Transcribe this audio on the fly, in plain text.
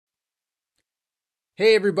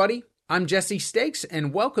Hey everybody, I'm Jesse Stakes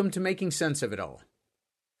and welcome to Making Sense of It All.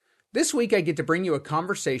 This week I get to bring you a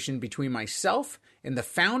conversation between myself and the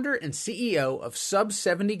founder and CEO of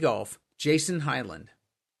Sub70 Golf, Jason Hiland.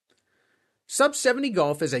 Sub70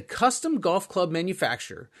 Golf is a custom golf club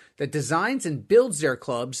manufacturer that designs and builds their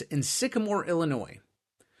clubs in Sycamore, Illinois.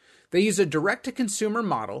 They use a direct-to-consumer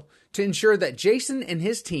model to ensure that Jason and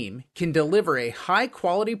his team can deliver a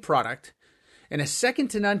high-quality product and a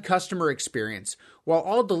second-to-none customer experience while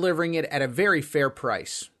all delivering it at a very fair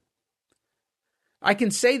price. I can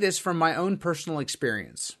say this from my own personal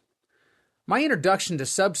experience. My introduction to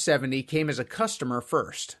Sub70 came as a customer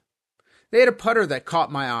first. They had a putter that caught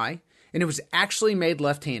my eye, and it was actually made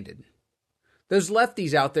left-handed. Those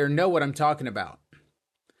lefties out there know what I'm talking about.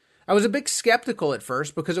 I was a bit skeptical at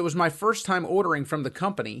first because it was my first time ordering from the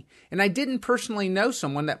company, and I didn't personally know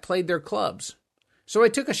someone that played their clubs. So I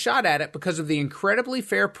took a shot at it because of the incredibly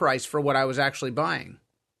fair price for what I was actually buying.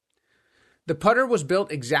 The putter was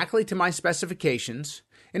built exactly to my specifications,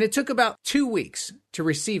 and it took about 2 weeks to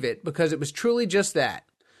receive it because it was truly just that,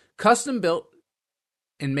 custom built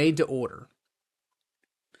and made to order.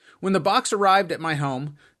 When the box arrived at my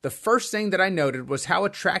home, the first thing that I noted was how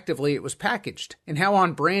attractively it was packaged and how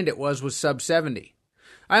on brand it was with Sub70.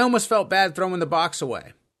 I almost felt bad throwing the box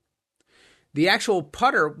away. The actual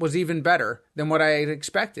putter was even better than what I had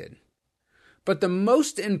expected. But the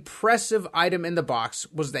most impressive item in the box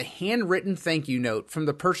was the handwritten thank you note from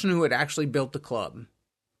the person who had actually built the club.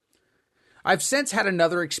 I've since had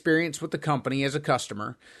another experience with the company as a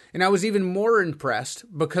customer, and I was even more impressed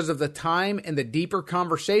because of the time and the deeper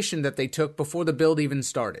conversation that they took before the build even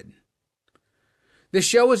started. This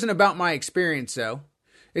show isn't about my experience, though.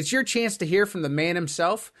 It's your chance to hear from the man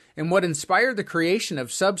himself and what inspired the creation of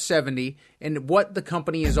Sub70 and what the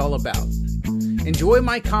company is all about. Enjoy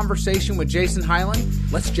my conversation with Jason Hiland.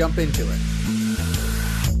 Let's jump into it.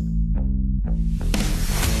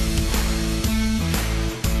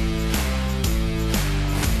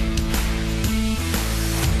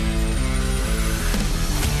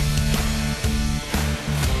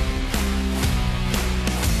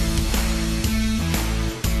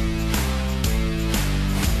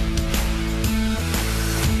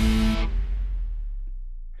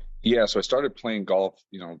 Yeah, so I started playing golf,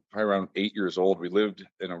 probably around 8 years old. We lived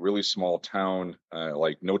in a really small town,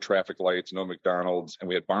 like no traffic lights, no McDonald's, and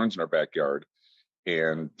we had barns in our backyard.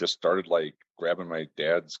 And just started like grabbing my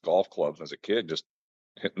dad's golf clubs as a kid, just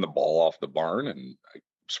hitting the ball off the barn. And I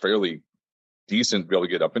was fairly decent to be able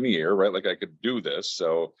to get up in the air, right? Like I could do this.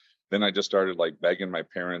 So then I just started like begging my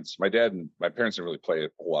parents. My dad and my parents didn't really play a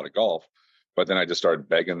whole lot of golf, but then I just started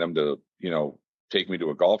begging them to, take me to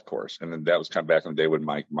a golf course. And then that was kind of back in the day when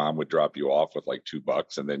my mom would drop you off with like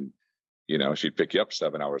 $2 and then, she'd pick you up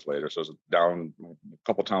 7 hours later. So it was down a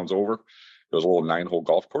couple towns over. It was a little 9-hole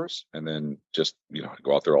golf course. And then just,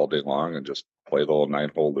 go out there all day long and just play the little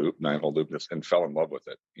 9-hole loop, just, and fell in love with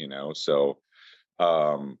it, So,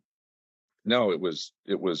 no, it was,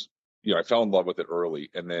 I fell in love with it early.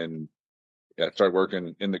 And then I started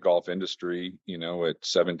working in the golf industry, at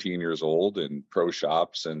 17 years old in pro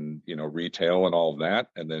shops and, retail and all of that.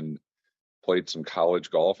 And then played some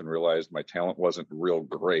college golf and realized my talent wasn't real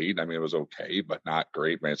great. I mean, it was okay, but not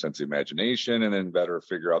great. My sense of imagination, and then better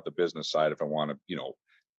figure out the business side if I want to,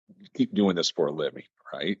 keep doing this for a living.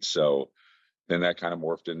 Right. So then that kind of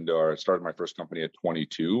morphed into started my first company at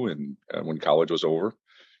 22 and when college was over.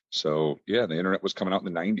 So yeah, the internet was coming out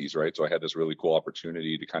in the 90s, right? So I had this really cool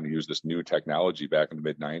opportunity to kind of use this new technology back in the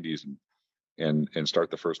mid 90s and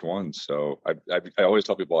start the first one. So I always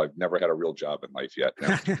tell people I've never had a real job in life yet.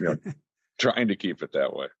 Now, trying to keep it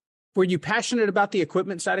that way. Were you passionate about the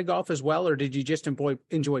equipment side of golf as well, or did you just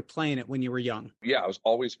enjoy playing it when you were young? Yeah, I was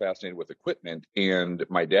always fascinated with equipment, and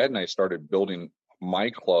my dad and I started building my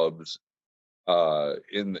clubs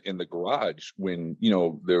in the garage when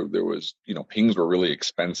there was pings were really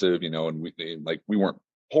expensive, and we weren't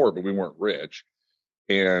poor but we weren't rich,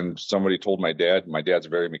 and somebody told my dad's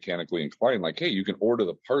very mechanically inclined, like, hey, you can order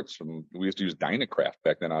the parts from, we used to use Dynacraft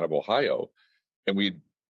back then out of Ohio, and we'd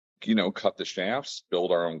cut the shafts,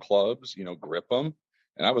 build our own clubs, grip them.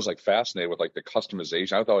 And I was like fascinated with like the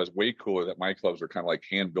customization. I thought it was way cooler that my clubs were kind of like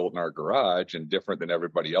hand built in our garage and different than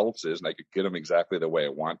everybody else's. And I could get them exactly the way I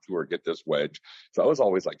want to, or get this wedge. So I was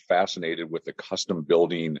always like fascinated with the custom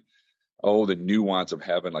building. Oh, the nuance of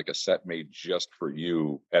having like a set made just for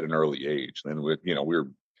you at an early age. And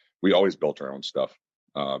we always built our own stuff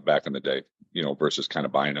back in the day, versus kind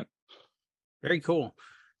of buying it. Very cool.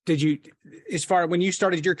 Did you, as far when you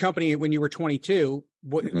started your company when you were 22,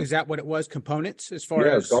 what Mhm. is that what it was? Components as far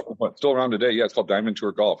Yeah, it's as golf, but still around today. Yeah, it's called Diamond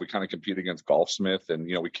Tour Golf. We kind of compete against Golfsmith, and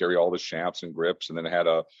we carry all the shafts and grips, and then had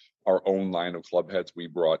our own line of club heads we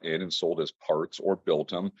brought in and sold as parts or built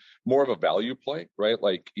them. More of a value play, right?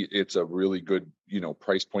 Like it's a really good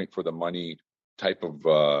price point for the money type of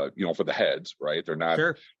for the heads, right?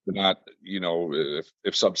 sure. They're not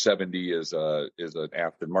if sub 70 is an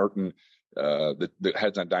Aston Martin. The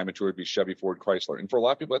heads on Diamond Tour would be Chevy, Ford, Chrysler, and for a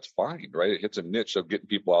lot of people that's fine, right? It hits a niche of getting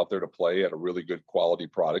people out there to play at a really good quality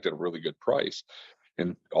product at a really good price.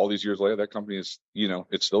 And all these years later, that company is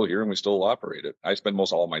it's still here and we still operate it. I spend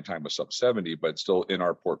most all of my time with sub 70, but it's still in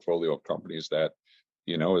our portfolio of companies that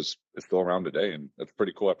is still around today, and that's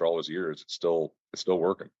pretty cool. After all those years, it's still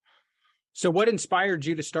working. So what inspired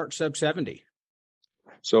you to start Sub 70?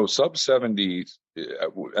 So sub 70,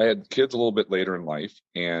 I had kids a little bit later in life,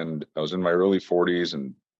 and I was in my early 40s,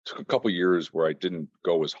 and took a couple years where I didn't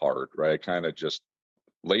go as hard, right? I kind of just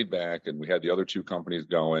laid back, and we had the other two companies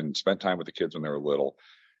going, spent time with the kids when they were little.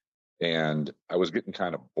 And I was getting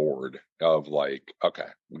kind of bored of like, okay,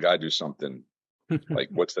 we got to do something. Like,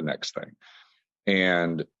 what's the next thing?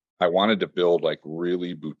 And I wanted to build like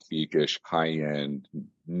really boutique-ish, high-end,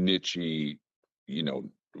 niche-y,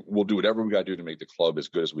 we'll do whatever we got to do to make the club as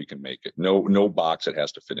good as we can make it. No box it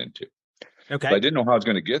has to fit into. Okay. But I didn't know how I was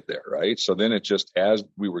going to get there, right? So then it just, as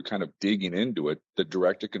we were kind of digging into it, the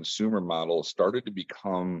direct-to-consumer model started to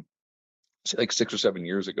become, like 6 or 7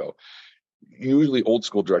 years ago. Usually old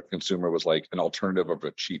school direct-to-consumer was like an alternative of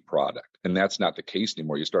a cheap product. And that's not the case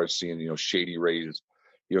anymore. You start seeing, Shady Rays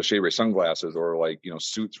sunglasses, or like,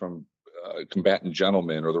 suits from Combatant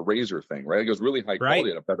Gentlemen, or the Razor thing, right? It was really high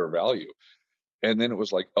quality at a better value. And then it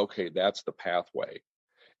was like, okay, that's the pathway.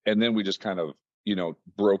 And then we just kind of,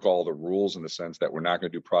 broke all the rules in the sense that we're not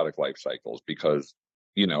going to do product life cycles because,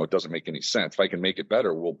 it doesn't make any sense. If I can make it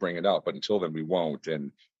better, we'll bring it out. But until then, we won't.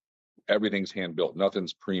 And everything's hand built,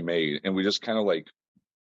 nothing's pre-made. And we just kind of like,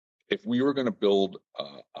 if we were going to build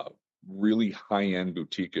a really high-end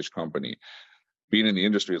boutique-ish company, being in the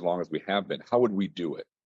industry as long as we have been, how would we do it?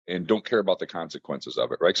 And don't care about the consequences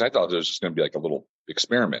of it, right? Because I thought there was just going to be like a little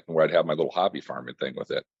experiment where I'd have my little hobby farming thing with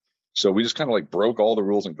it. So we just kind of like broke all the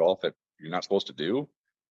rules in golf that you're not supposed to do.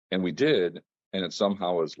 And we did. And it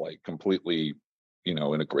somehow is like completely, in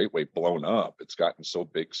a great way, blown up. It's gotten so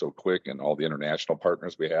big so quick, and all the international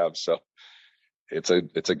partners we have. So it's a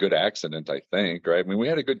good accident, I think, right? I mean, we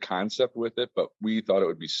had a good concept with it, but we thought it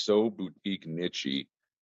would be so boutique niche-y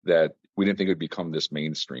that we didn't think it would become this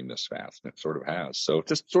mainstream this fast, and it sort of has. So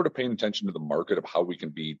just sort of paying attention to the market of how we can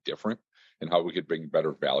be different and how we could bring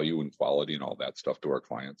better value and quality and all that stuff to our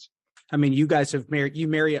clients. I mean, you guys have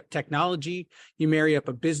marry up technology, you marry up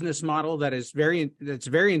a business model that's very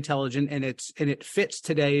intelligent, and it fits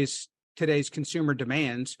today's consumer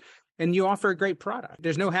demands, and you offer a great product.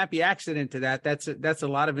 There's no happy accident to that. That's a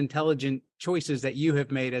lot of intelligent choices that you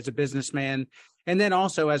have made as a businessman, and then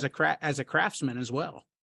also as a craftsman as well.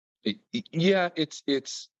 Yeah, it's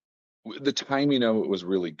the timing of it was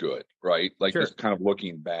really good, right? Like, Sure. Just kind of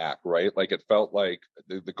looking back, right? Like it felt like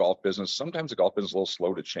the golf business, sometimes the golf business is a little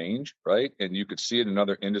slow to change, right? And you could see it in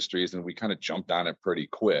other industries, and we kind of jumped on it pretty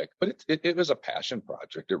quick. But it was a passion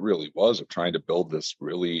project. It really was, of trying to build this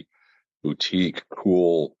really boutique,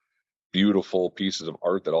 cool, beautiful pieces of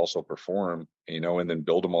art that also perform, and then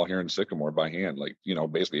build them all here in Sycamore by hand. Like,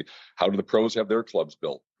 basically, how do the pros have their clubs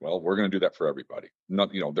built? Well, we're going to do that for everybody.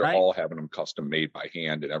 Not, they're Right. all having them custom made by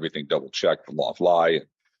hand, and everything double checked, the loft lie. And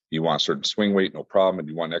you want a certain swing weight, no problem. And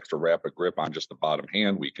you want extra rapid grip on just the bottom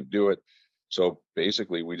hand, we can do it. So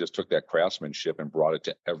basically, we just took that craftsmanship and brought it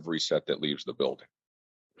to every set that leaves the building.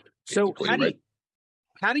 So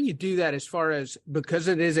how do you do that, as far as, because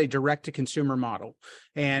it is a direct to consumer model,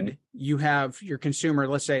 and you have your consumer,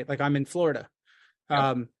 let's say, like I'm in Florida.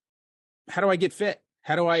 How do I get fit?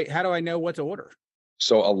 How do I know what to order?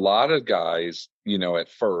 So a lot of guys, at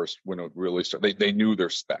first, when it really started, they knew their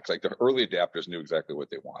specs. Like the early adapters knew exactly what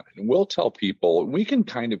they wanted. And we'll tell people, we can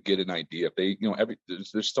kind of get an idea if they,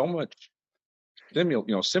 there's so much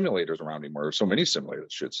simulators around anymore, or so many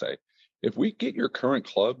simulators, should say. If we get your current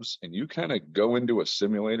clubs and you kind of go into a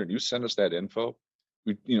simulator and you send us that info,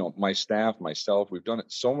 my staff, myself, we've done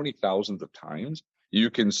it so many thousands of times. You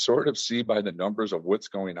can sort of see by the numbers of what's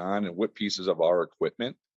going on and what pieces of our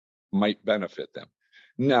equipment might benefit them.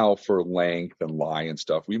 Now, for length and lie and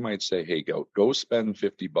stuff, we might say, hey, go spend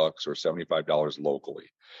 $50 or $75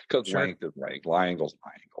 locally, because Sure. length is length, lie angle's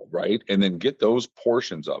lie angle, right? And then get those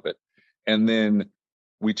portions of it. And then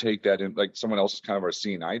we take that in, like someone else is kind of our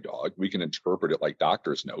seeing eye dog. We can interpret it like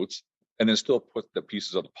doctor's notes, and then still put the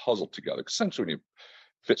pieces of the puzzle together. Essentially, when you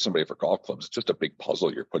fit somebody for golf clubs. It's just a big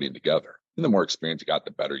puzzle you're putting together. And the more experience you got,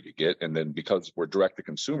 the better you get. And then because we're direct to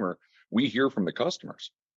consumer, we hear from the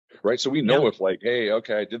customers, right? So we know if like, hey,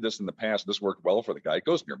 okay, I did this in the past, this worked well for the guy. It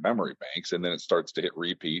goes in your memory banks, and then it starts to hit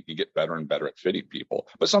repeat. You get better and better at fitting people.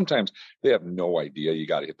 But sometimes they have no idea. You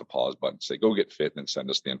got to hit the pause button, say, go get fit, and then send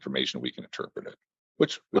us the information. We can interpret it.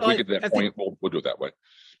 Which, if we get to that point, we'll do it that way.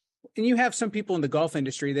 And you have some people in the golf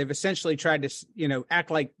industry, they've essentially tried to,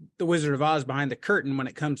 act like the Wizard of Oz behind the curtain when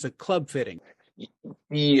it comes to club fitting.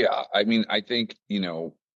 Yeah. I mean, I think,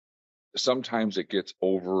 sometimes it gets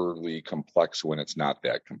overly complex when it's not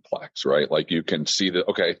that complex, right? Like you can see that,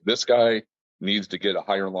 okay, this guy needs to get a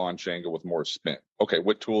higher launch angle with more spin. Okay,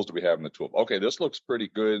 what tools do we have in the tool? Okay, this looks pretty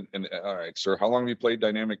good. And all right, sir, how long have you played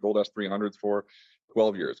dynamic gold S300s for?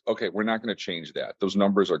 12 years. Okay, we're not going to change that. Those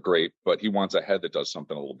numbers are great, but he wants a head that does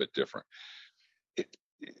something a little bit different.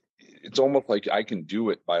 It's almost like I can do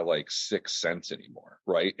it by like 6 cents anymore,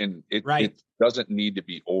 right? And it doesn't need to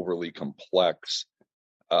be overly complex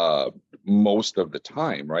most of the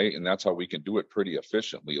time, right? And that's how we can do it pretty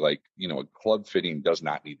efficiently. Like, club fitting does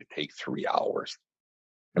not need to take 3 hours.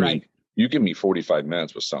 I mean, you give me 45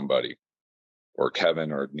 minutes with somebody, or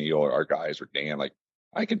Kevin or Neil or our guys or Dan, like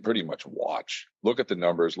I can pretty much watch, look at the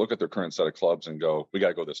numbers, look at their current set of clubs and go, we got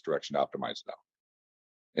to go this direction to optimize now.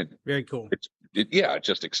 And very cool. It's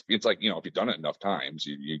like, if you've done it enough times,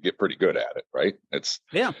 you get pretty good at it, right? But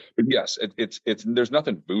yes, it's there's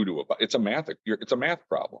nothing voodoo about it. It's a math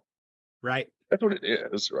problem. Right. That's what it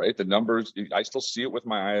is, right? The numbers, I still see it with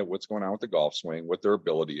my eye, what's going on with the golf swing, what their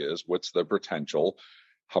ability is, what's the potential,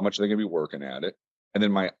 how much they're going to be working at it. And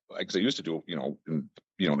then because I used to do, in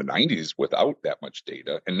the 90s without that much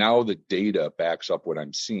data. And now the data backs up what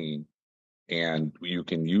I'm seeing, and you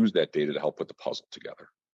can use that data to help put the puzzle together.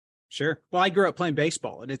 Sure. Well, I grew up playing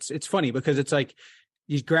baseball, and it's funny because it's like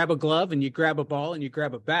you grab a glove and you grab a ball and you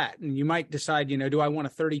grab a bat, and you might decide, do I want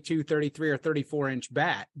a 32, 33 or 34-inch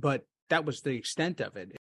bat? But that was the extent of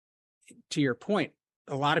it. To your point,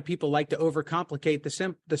 a lot of people like to overcomplicate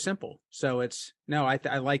the simple. So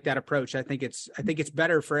I like that approach. I think it's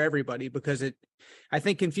better for everybody because I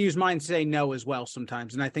think confused minds say no as well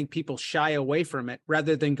sometimes. And I think people shy away from it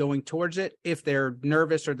rather than going towards it if they're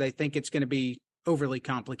nervous or they think it's going to be overly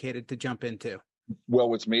complicated to jump into. Well,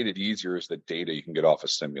 what's made it easier is the data you can get off a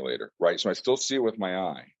simulator, right? So I still see it with my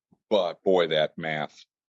eye, but boy, that math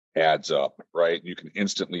adds up, right? You can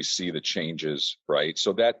instantly see the changes, right?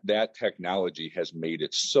 So that technology has made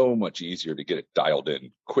it so much easier to get it dialed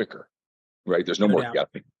in quicker, right? There's no more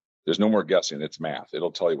guessing. There's no more guessing. It's math.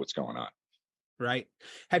 It'll tell you what's going on. Right.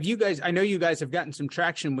 Have you guys, I know you guys have gotten some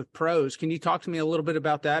traction with pros. Can you talk to me a little bit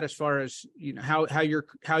about that as far as, how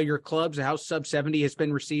your clubs, how Sub70 has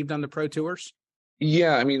been received on the pro tours?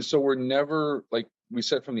 Yeah. I mean, so we're never, like we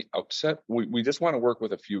said from the outset, we just want to work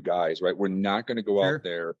with a few guys, right? We're not going to go out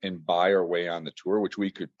there and buy our way on the tour, which we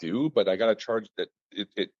could do, but I got to charge that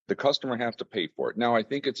the customer has to pay for it. Now, I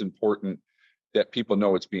think it's important that people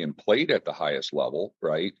know it's being played at the highest level,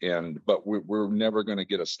 right? But we're never going to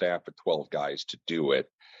get a staff of 12 guys to do it.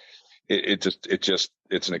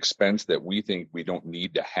 It's an expense that we think we don't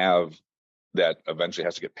need to have, that eventually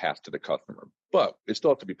has to get passed to the customer, but it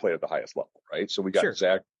still has to be played at the highest level, right? So we got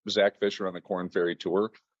Zach Fisher on the Corn Ferry Tour.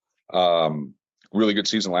 Really good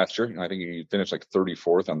season last year. I think he finished like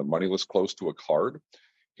 34th on the money list, close to a card.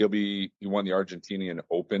 He won the Argentinian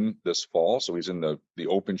Open this fall, so he's in the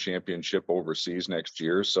Open Championship overseas next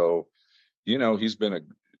year. So, he's been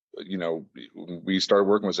we started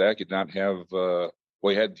working with Zach. He did not have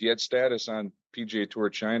he had status on PGA Tour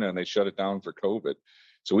China, and they shut it down for COVID.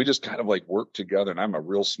 So we just kind of like worked together, and I'm a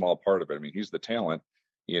real small part of it. I mean, he's the talent,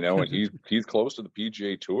 and he's close to the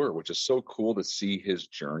PGA Tour, which is so cool to see his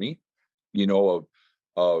journey,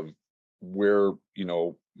 of where,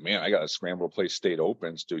 man, I got to scramble to play state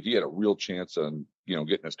opens. Dude, he had a real chance on,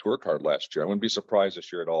 getting his tour card last year. I wouldn't be surprised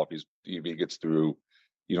this year at all if he gets through,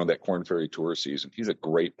 that Corn Ferry Tour season. He's a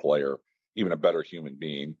great player, even a better human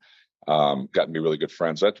being. Gotten to be really good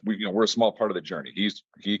friends. We're a small part of the journey.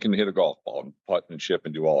 He can hit a golf ball and putt and chip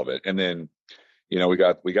and do all of it. And then, we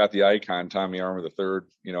got the icon Tommy Armour III,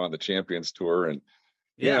 on the Champions Tour, and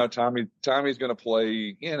Tommy's going to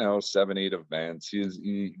play, 7-8 events.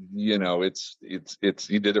 He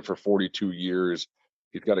did it for 42 years.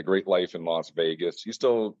 He's got a great life in Las Vegas. He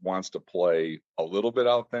still wants to play a little bit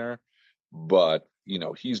out there, but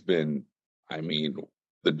he's been,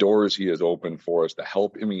 the doors he has opened for us to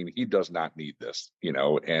help. He does not need this,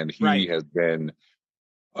 and he has been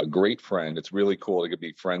a great friend. It's really cool to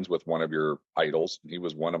be friends with one of your idols. He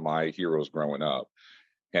was one of my heroes growing up.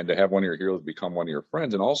 and to have one of your heroes become one of your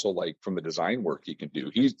friends. And also like from the design work he can do,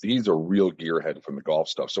 he's a real gearhead from the golf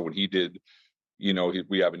stuff. So when he did,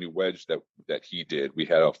 we have a new wedge that he did. We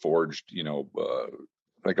had a forged,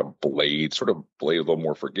 like a blade, sort of blade, a little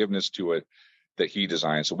more forgiveness to it that he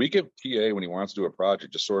designed. So we give TA when he wants to do a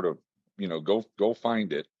project, just sort of, go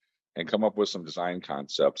find it and come up with some design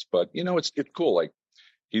concepts. But it's cool. Like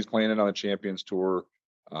he's playing it on the Champions Tour.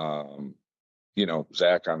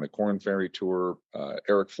 Zach on the Corn Ferry Tour.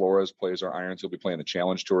 Eric Flores plays our irons. He'll be playing the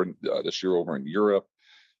Challenge Tour this year over in Europe.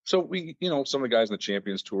 So we, some of the guys in the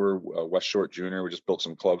Champions Tour, West Short Jr., we just built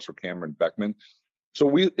some clubs for Cameron Beckman. So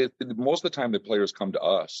most of the time the players come to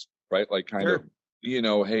us, right? Like kind of,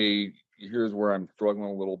 hey, here's where I'm struggling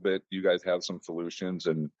a little bit. You guys have some solutions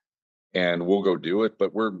and we'll go do it.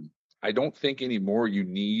 But I don't think anymore you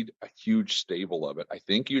need a huge stable of it. I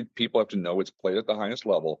think people have to know it's played at the highest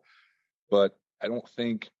level, but I don't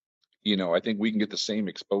think, I think we can get the same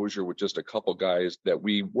exposure with just a couple guys that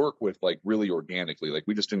we work with, like really organically. Like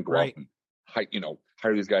we just didn't go out and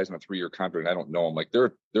hire these guys on a 3-year contract. And I don't know them. Like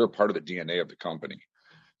they're a part of the DNA of the company.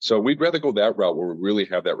 So we'd rather go that route where we really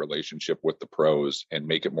have that relationship with the pros and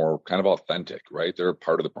make it more kind of authentic, right? They're a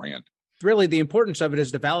part of the brand. Really, the importance of it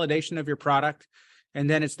is the validation of your product. And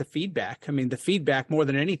then it's the feedback. I mean, the feedback more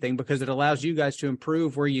than anything, because it allows you guys to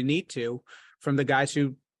improve where you need to from the guys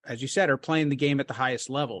who, as you said, are playing the game at the highest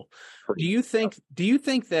level. Do you think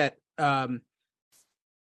that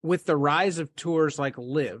with the rise of tours like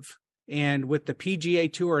LIV and with the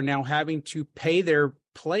PGA Tour now having to pay their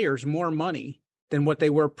players more money than what they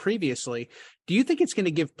were previously, do you think it's going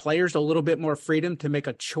to give players a little bit more freedom to make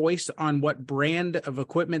a choice on what brand of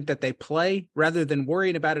equipment that they play rather than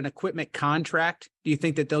worrying about an equipment contract? Do you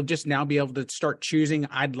think that they'll just now be able to start choosing,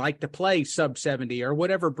 I'd like to play Sub70 or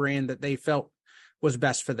whatever brand that they felt was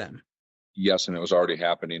best for them? Yes, and it was already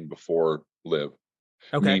happening before LIV.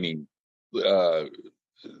 Okay. Meaning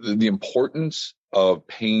the importance of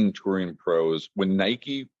paying touring pros when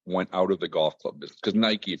Nike went out of the golf club business, because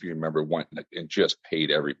Nike, if you remember, went and just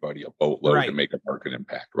paid everybody a boatload to make a market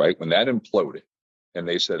impact, right? When that imploded and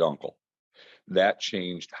they said, Uncle, that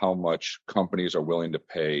changed how much companies are willing to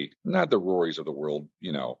pay, not the Rorys of the world,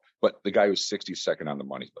 but the guy who's 62nd on the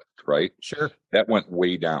money list, right? Sure. That went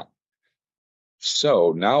way down.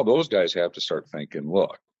 So now those guys have to start thinking,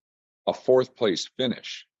 look, a 4th place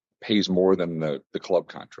finish pays more than the club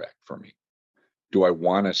contract for me. Do I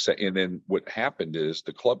want to say? And then what happened is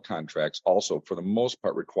the club contracts also, for the most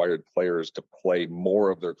part, required players to play more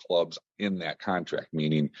of their clubs in that contract,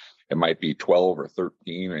 meaning it might be 12 or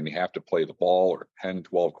 13, and you have to play the ball, or 10,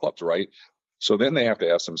 12 clubs, right? So then they have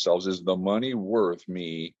to ask themselves, is the money worth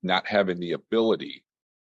me not having the ability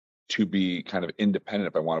to be kind of independent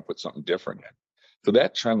if I want to put something different in? So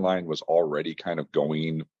that trend line was already kind of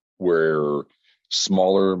going where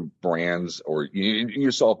smaller brands, or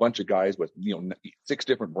you saw a bunch of guys with 6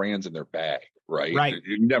 different brands in their bag, right?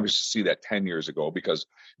 You never see that 10 years ago because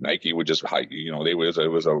Nike would just it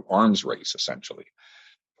was an arms race essentially.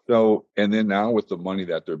 So, and then now with the money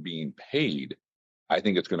that they're being paid, I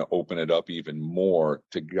think it's going to open it up even more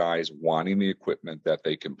to guys wanting the equipment that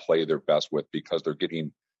they can play their best with, because they're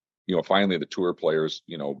getting, finally the tour players,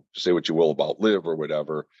 say what you will about LIV or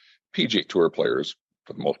whatever, PGA Tour players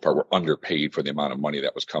for the most part were underpaid for the amount of money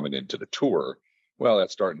that was coming into the tour. Well,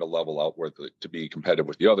 that's starting to level out to be competitive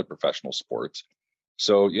with the other professional sports.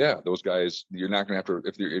 So yeah, those guys, you're not going to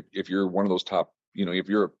have to, if you're one of those top, if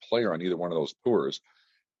you're a player on either one of those tours,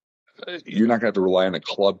 you're not going to have to rely on a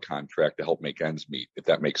club contract to help make ends meet, if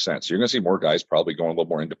that makes sense. So you're going to see more guys probably going a little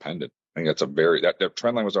more independent. I think that's that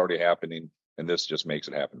trend line was already happening, and this just makes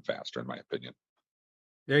it happen faster, in my opinion.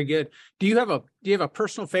 Very good. Do you have a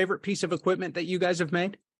personal favorite piece of equipment that you guys have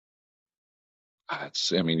made?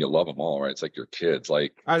 You love them all, right? It's like your kids.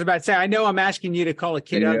 Like I was about to say, I know I'm asking you to call a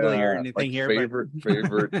kid ugly or anything like here. Favorite.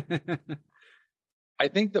 I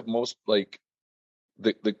think that most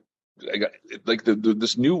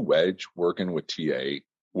this new wedge working with TA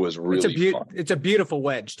was really fun. It's a beautiful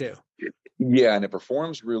wedge too. Yeah, and it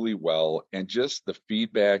performs really well, and just the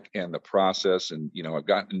feedback and the process, and I've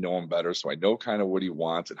gotten to know him better, so I know kind of what he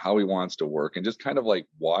wants and how he wants to work, and just kind of like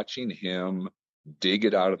watching him dig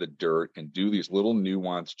it out of the dirt and do these little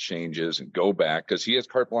nuanced changes and go back, because he has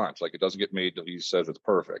carte blanche. Like, it doesn't get made till he says it's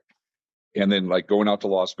perfect. And then like going out to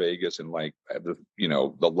Las Vegas and like the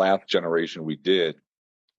last generation we did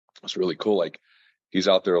was really cool. Like, he's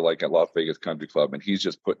out there like at Las Vegas Country Club, and he's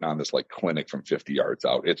just putting on this like clinic from 50 yards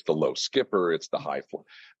out. It's the low skipper, it's the high floor.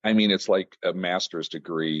 It's like a master's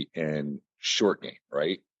degree in short game,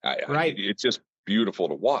 right? It's just beautiful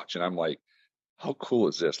to watch. And I'm like, how cool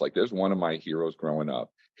is this? Like, there's one of my heroes growing up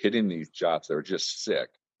hitting these shots that are just sick.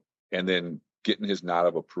 And then getting his nod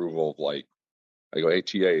of approval of like, I go, hey,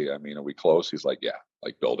 TA, I mean, are we close? He's like, yeah,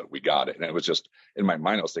 like build it. We got it. And it was just in my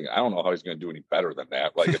mind, I was thinking, I don't know how he's going to do any better than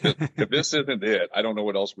that. Like if this isn't it, I don't know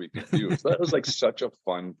what else we can do. So that was like such a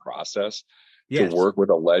fun process to Yes. work with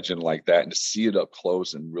a legend like that and to see it up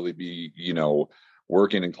close and really be,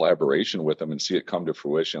 working in collaboration with him and see it come to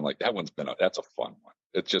fruition. Like that's a fun one.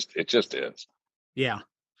 It just is. Yeah.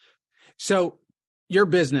 So your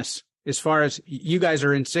business, as far as you guys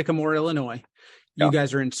are in Sycamore, Illinois, you Yeah.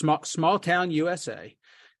 guys are in small town USA.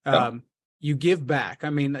 Yeah. You give back. I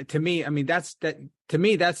mean, to me, that's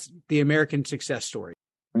the American success story.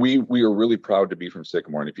 We are really proud to be from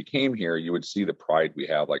Sycamore. And if you came here, you would see the pride we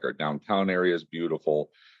have. Like our downtown area is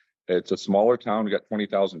beautiful. It's a smaller town. We got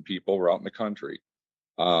 20,000 people. We're out in the country.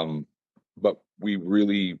 But we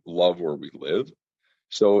really love where we live.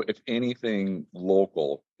 So if anything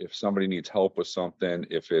local, if somebody needs help with something,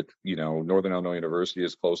 if it, Northern Illinois University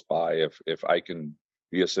is close by, if I can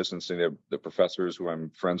be assistance to the professors who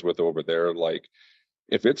I'm friends with over there, like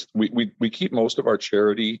if it's, we keep most of our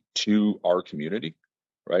charity to our community,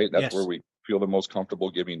 right? That's Yes. where we feel the most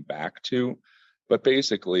comfortable giving back to. But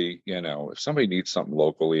basically, if somebody needs something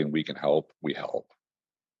locally and we can help, we help.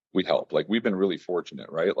 We help. Like we've been really fortunate,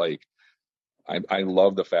 right? Like I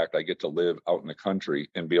love the fact I get to live out in the country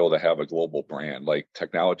and be able to have a global brand. Like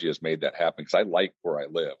technology has made that happen because I like where I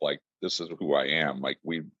live. Like this is who I am. Like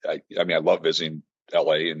I love visiting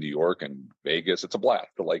LA and New York and Vegas. It's a blast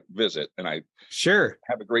to like visit and I Sure.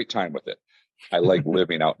 have a great time with it. I like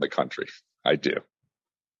living out in the country. I do.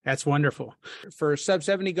 That's wonderful. For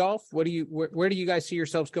Sub70 Golf, where do you guys see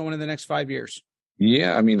yourselves going in the next 5 years?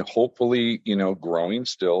 Yeah. I mean, hopefully, growing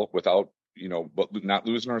still without, but not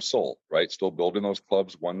losing our soul, right? Still building those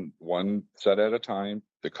clubs one set at a time.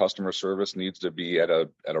 The customer service needs to be at a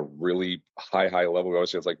really high level. We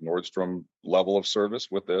always say it's like Nordstrom level of service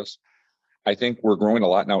with this. I think we're growing a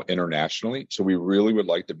lot now internationally. So we really would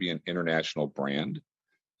like to be an international brand.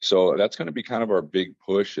 So that's going to be kind of our big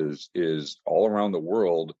push is all around the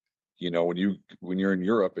world. When you're in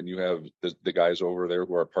Europe and you have the guys over there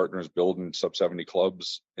who are partners building sub-70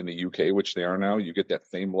 clubs in the UK, which they are now, you get that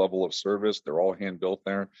same level of service. They're all hand built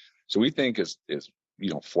there. So we think is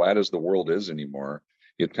flat as the world is anymore,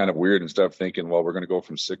 it's kind of weird. Instead of thinking, well, we're going to go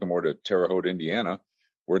from Sycamore to Terre Haute, Indiana,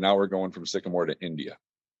 we're going from Sycamore to India.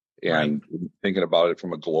 And right. Thinking about it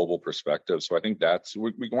from a global perspective. So I think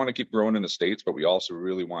we want to keep growing in the States, but we also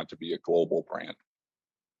really want to be a global brand.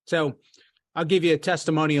 So I'll give you a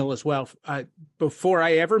testimonial as well. Before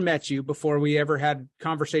I ever met you, before we ever had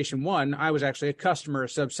conversation one, I was actually a customer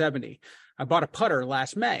of Sub70. I bought a putter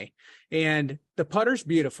last May, and the putter's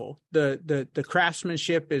beautiful. The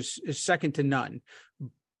craftsmanship is second to none.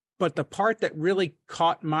 But the part that really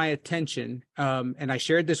caught my attention, and I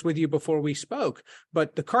shared this with you before we spoke,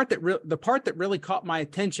 but the part that really caught my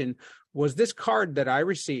attention was this card that I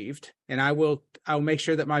received, and I'll make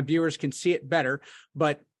sure that my viewers can see it better.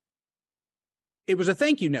 But it was a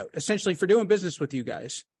thank you note, essentially, for doing business with you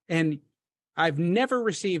guys. And I've never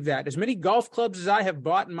received that. As many golf clubs as I have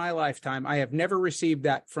bought in my lifetime, I have never received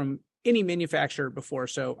that from any manufacturer before.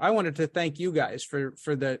 So I wanted to thank you guys for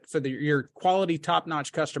your quality,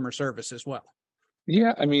 top-notch customer service as well.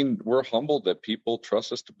 Yeah, I mean, we're humbled that people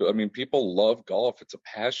trust us people love golf. It's a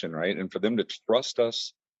passion, right? And for them to trust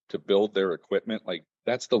us to build their equipment, like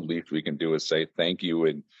that's the least we can do is say thank you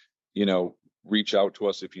and, reach out to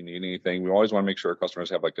us if you need anything. We always want to make sure our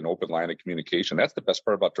customers have like an open line of communication. That's the best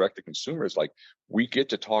part about direct to consumer is like we get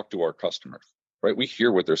to talk to our customers, right? We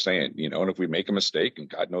hear what they're saying, and if we make a mistake, and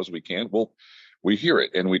God knows we can, we hear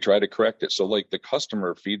it and we try to correct it. So like the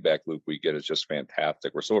customer feedback loop we get is just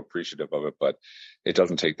fantastic. We're so appreciative of it, but it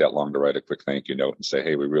doesn't take that long to write a quick thank you note and say,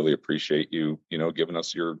 hey, we really appreciate you, giving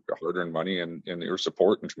us your hard-earned money and your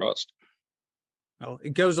support and trust. Well,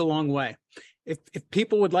 it goes a long way. If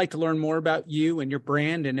people would like to learn more about you and your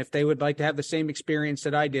brand, and if they would like to have the same experience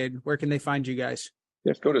that I did, where can they find you guys?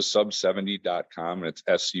 Just go to sub70.com, and it's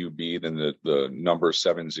SUB, then the number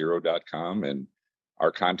 70.com, and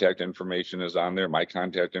our contact information is on there. My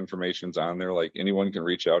contact information's on there. Like anyone can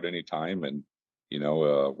reach out anytime, and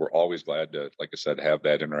we're always glad to, like I said, have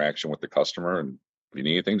that interaction with the customer. And if you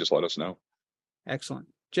need anything, just let us know. Excellent,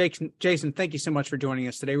 Jason. Thank you so much for joining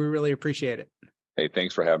us today. We really appreciate it. Hey,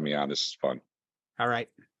 thanks for having me on. This is fun. All right.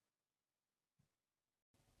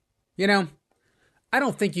 I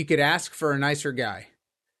don't think you could ask for a nicer guy.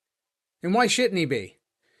 And why shouldn't he be?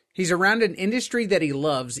 He's around an industry that he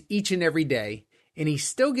loves each and every day, and he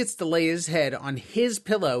still gets to lay his head on his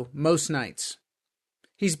pillow most nights.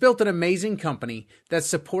 He's built an amazing company that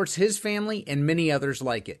supports his family and many others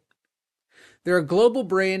like it. They're a global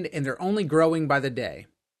brand, and they're only growing by the day.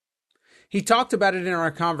 He talked about it in our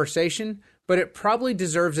conversation, but it probably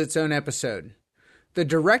deserves its own episode. The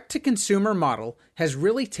direct-to-consumer model has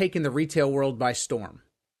really taken the retail world by storm.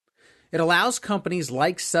 It allows companies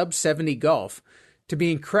like Sub70 Golf to be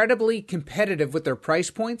incredibly competitive with their price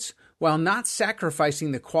points while not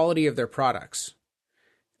sacrificing the quality of their products.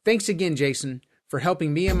 Thanks again, Jason, for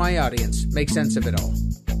helping me and my audience make sense of it all.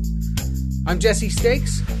 I'm Jesse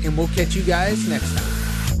Stakes, and we'll catch you guys next time.